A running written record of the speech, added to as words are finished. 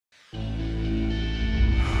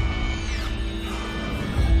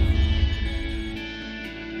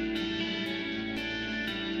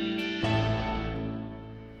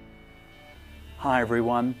Hi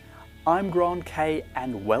everyone, I'm Grant K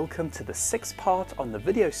and welcome to the 6th part on the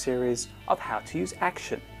video series of how to use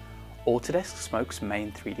Action, Autodesk Smoke's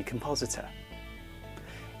main 3D compositor.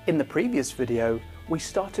 In the previous video, we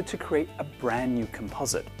started to create a brand new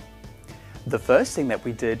composite. The first thing that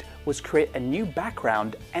we did was create a new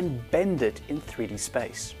background and bend it in 3D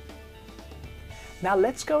space. Now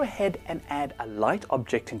let's go ahead and add a light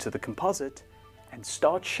object into the composite and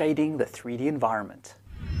start shading the 3D environment.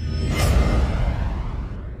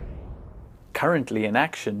 Currently in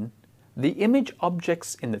Action, the image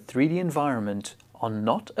objects in the 3D environment are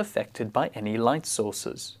not affected by any light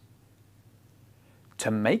sources.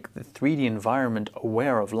 To make the 3D environment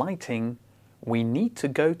aware of lighting, we need to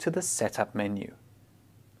go to the Setup menu.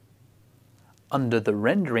 Under the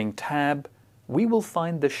Rendering tab, we will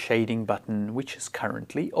find the Shading button, which is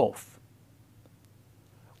currently off.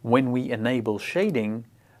 When we enable shading,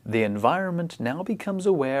 the environment now becomes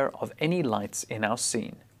aware of any lights in our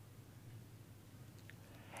scene.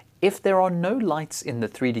 If there are no lights in the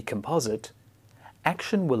 3D composite,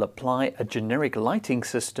 Action will apply a generic lighting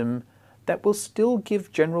system that will still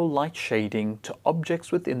give general light shading to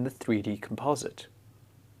objects within the 3D composite.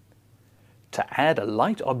 To add a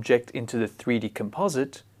light object into the 3D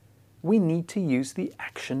composite, we need to use the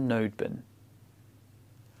Action node bin.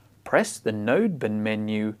 Press the node bin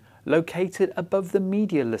menu located above the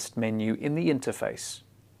Media List menu in the interface.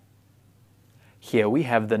 Here we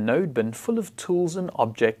have the node bin full of tools and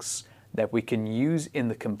objects that we can use in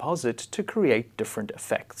the composite to create different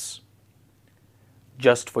effects.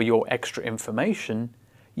 Just for your extra information,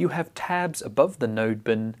 you have tabs above the node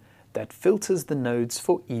bin that filters the nodes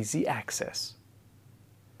for easy access.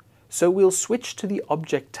 So we'll switch to the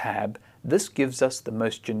Object tab. This gives us the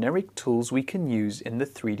most generic tools we can use in the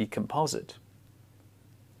 3D composite.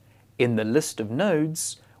 In the list of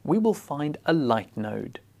nodes, we will find a light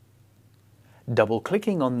node.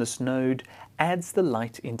 Double-clicking on this node adds the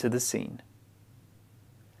light into the scene.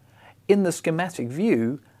 In the schematic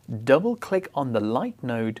view, double-click on the light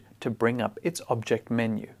node to bring up its object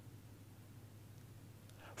menu.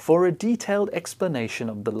 For a detailed explanation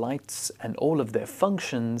of the lights and all of their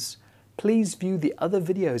functions, please view the other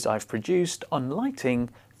videos I've produced on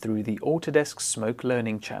lighting through the Autodesk Smoke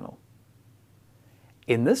Learning channel.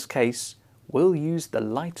 In this case, we'll use the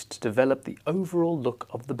light to develop the overall look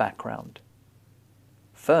of the background.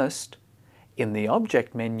 First, in the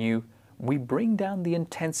Object menu, we bring down the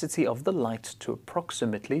intensity of the light to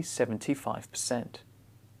approximately 75%.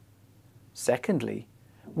 Secondly,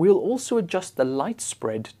 we'll also adjust the light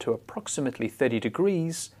spread to approximately 30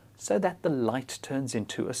 degrees so that the light turns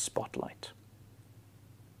into a spotlight.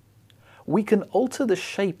 We can alter the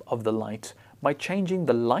shape of the light by changing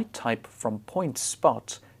the light type from point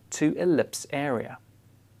spot to ellipse area.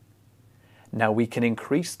 Now we can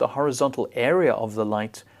increase the horizontal area of the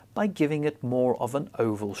light by giving it more of an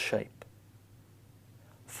oval shape.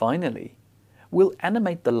 Finally, we'll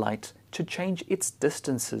animate the light to change its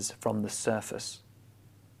distances from the surface.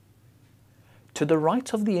 To the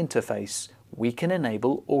right of the interface, we can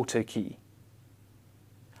enable Auto Key.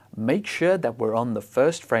 Make sure that we're on the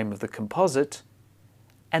first frame of the composite,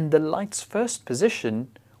 and the light's first position,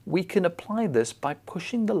 we can apply this by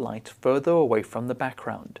pushing the light further away from the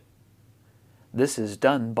background. This is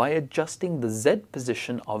done by adjusting the Z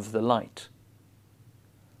position of the light.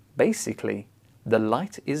 Basically, the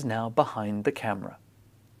light is now behind the camera.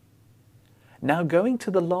 Now going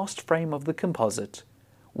to the last frame of the composite,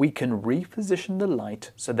 we can reposition the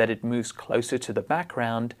light so that it moves closer to the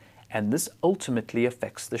background, and this ultimately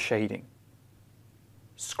affects the shading.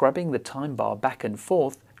 Scrubbing the time bar back and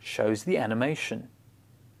forth shows the animation.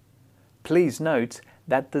 Please note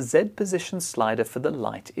that the Z position slider for the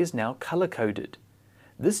light is now color-coded.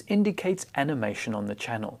 This indicates animation on the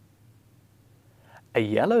channel. A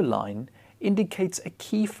yellow line indicates a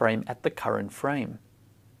keyframe at the current frame.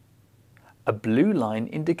 A blue line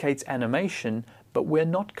indicates animation, but we're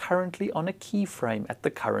not currently on a keyframe at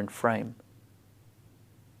the current frame.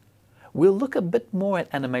 We'll look a bit more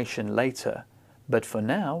at animation later, but for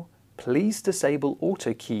now, please disable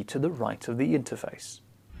Auto Key to the right of the interface.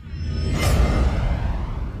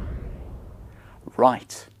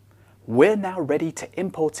 Right, we're now ready to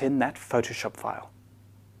import in that Photoshop file.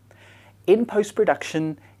 In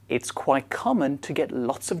post-production, it's quite common to get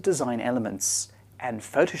lots of design elements, and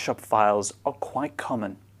Photoshop files are quite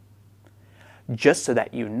common. Just so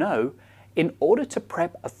that you know, in order to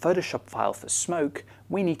prep a Photoshop file for Smoke,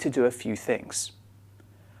 we need to do a few things.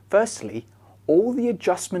 Firstly, all the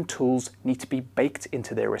adjustment tools need to be baked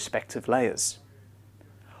into their respective layers.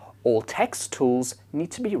 All text tools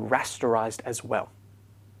need to be rasterized as well.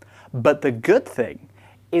 But the good thing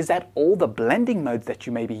is that all the blending modes that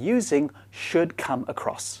you may be using should come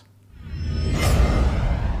across.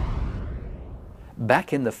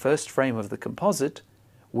 Back in the first frame of the composite,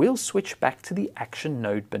 we'll switch back to the Action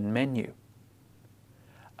Node Bin menu.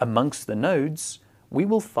 Amongst the nodes, we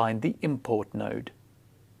will find the Import node.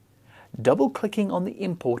 Double-clicking on the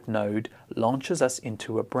Import node launches us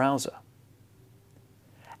into a browser.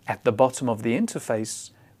 At the bottom of the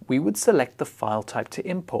interface, we would select the file type to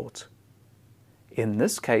import. In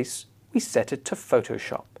this case, we set it to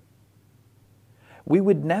Photoshop. We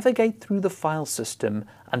would navigate through the file system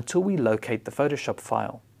until we locate the Photoshop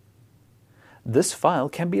file. This file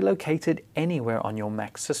can be located anywhere on your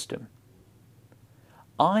Mac system.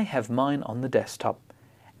 I have mine on the desktop,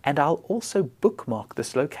 and I'll also bookmark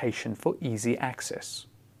this location for easy access.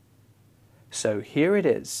 So here it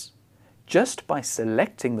is. Just by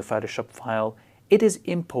selecting the Photoshop file, it is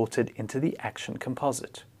imported into the Action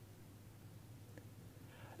composite.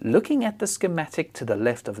 Looking at the schematic to the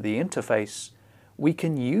left of the interface, we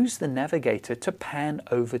can use the navigator to pan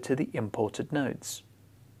over to the imported nodes.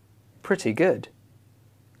 Pretty good.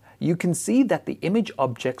 You can see that the image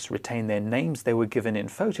objects retain their names they were given in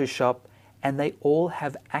Photoshop, and they all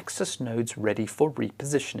have axis nodes ready for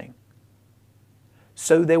repositioning.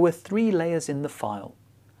 So there were 3 layers in the file: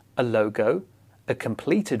 a logo, a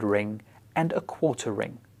completed ring, and a quarter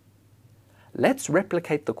ring. Let's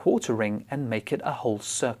replicate the quarter ring and make it a whole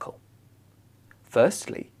circle.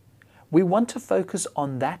 Firstly, we want to focus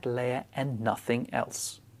on that layer and nothing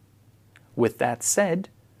else. With that said,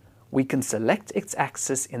 we can select its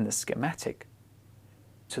axis in the schematic.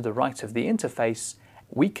 To the right of the interface,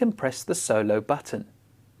 we can press the Solo button.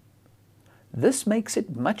 This makes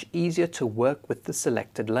it much easier to work with the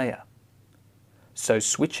selected layer. So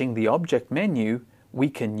switching the Object menu, we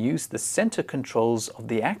can use the center controls of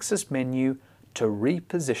the Axis menu to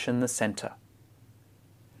reposition the center.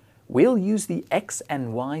 We'll use the X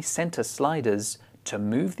and Y center sliders to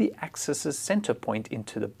move the axis's center point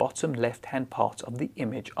into the bottom left-hand part of the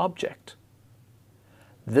image object.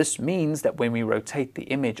 This means that when we rotate the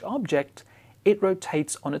image object, it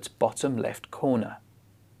rotates on its bottom left corner.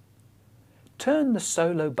 Turn the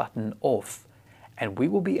Solo button off, and we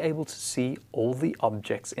will be able to see all the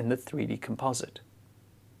objects in the 3D composite.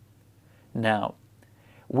 Now,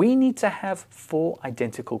 we need to have 4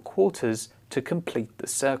 identical quarters to complete the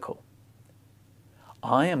circle.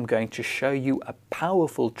 I am going to show you a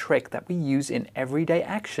powerful trick that we use in everyday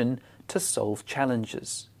action to solve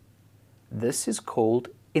challenges. This is called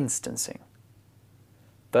instancing.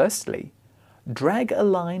 Firstly, drag a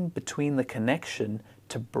line between the connection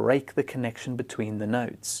to break the connection between the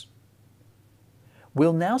nodes.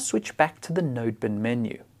 We'll now switch back to the Node Bin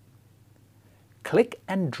menu. Click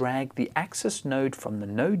and drag the axis node from the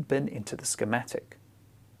node bin into the schematic.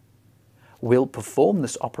 We'll perform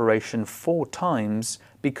this operation 4 times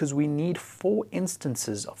because we need 4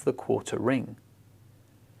 instances of the quarter ring.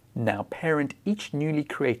 Now parent each newly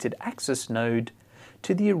created axis node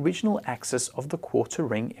to the original axis of the quarter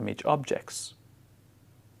ring image objects.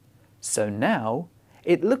 So now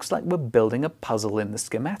it looks like we're building a puzzle in the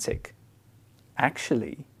schematic.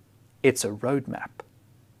 Actually, it's a roadmap.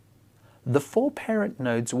 The 4 parent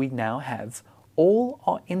nodes we now have all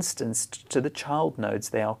are instanced to the child nodes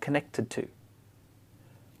they are connected to.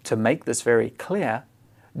 To make this very clear,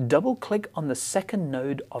 double-click on the second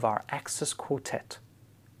node of our axis quartet.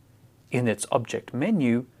 In its object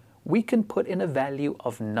menu, we can put in a value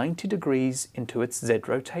of 90 degrees into its Z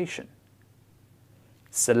rotation.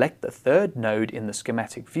 Select the third node in the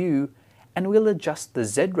schematic view, and we'll adjust the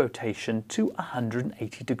Z rotation to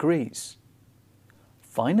 180 degrees.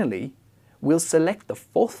 Finally, we'll select the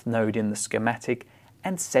 4th node in the schematic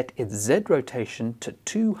and set its Z rotation to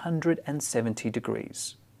 270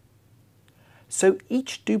 degrees. So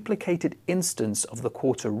each duplicated instance of the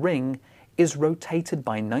quarter ring is rotated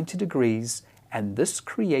by 90 degrees, and this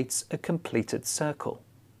creates a completed circle.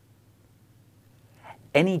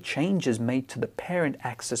 Any changes made to the parent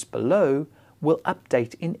axis below will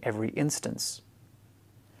update in every instance.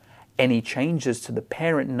 Any changes to the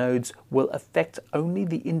parent nodes will affect only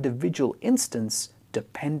the individual instance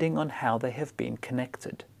depending on how they have been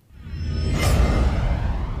connected.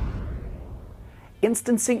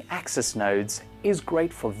 Instancing axis nodes is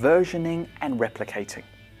great for versioning and replicating.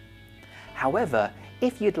 However,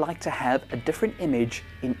 if you'd like to have a different image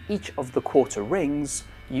in each of the quarter rings,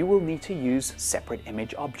 you will need to use separate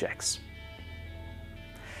image objects.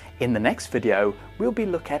 In the next video, we'll be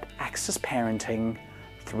looking at axis parenting,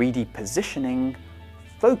 3D positioning,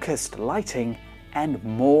 focused lighting, and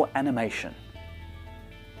more animation.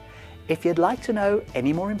 If you'd like to know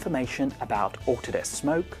any more information about Autodesk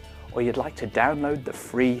Smoke, or you'd like to download the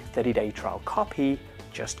free 30-day trial copy,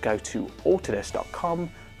 just go to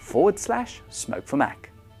autodesk.com/Smoke for Mac.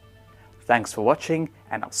 Thanks for watching,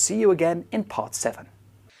 and I'll see you again in part 7.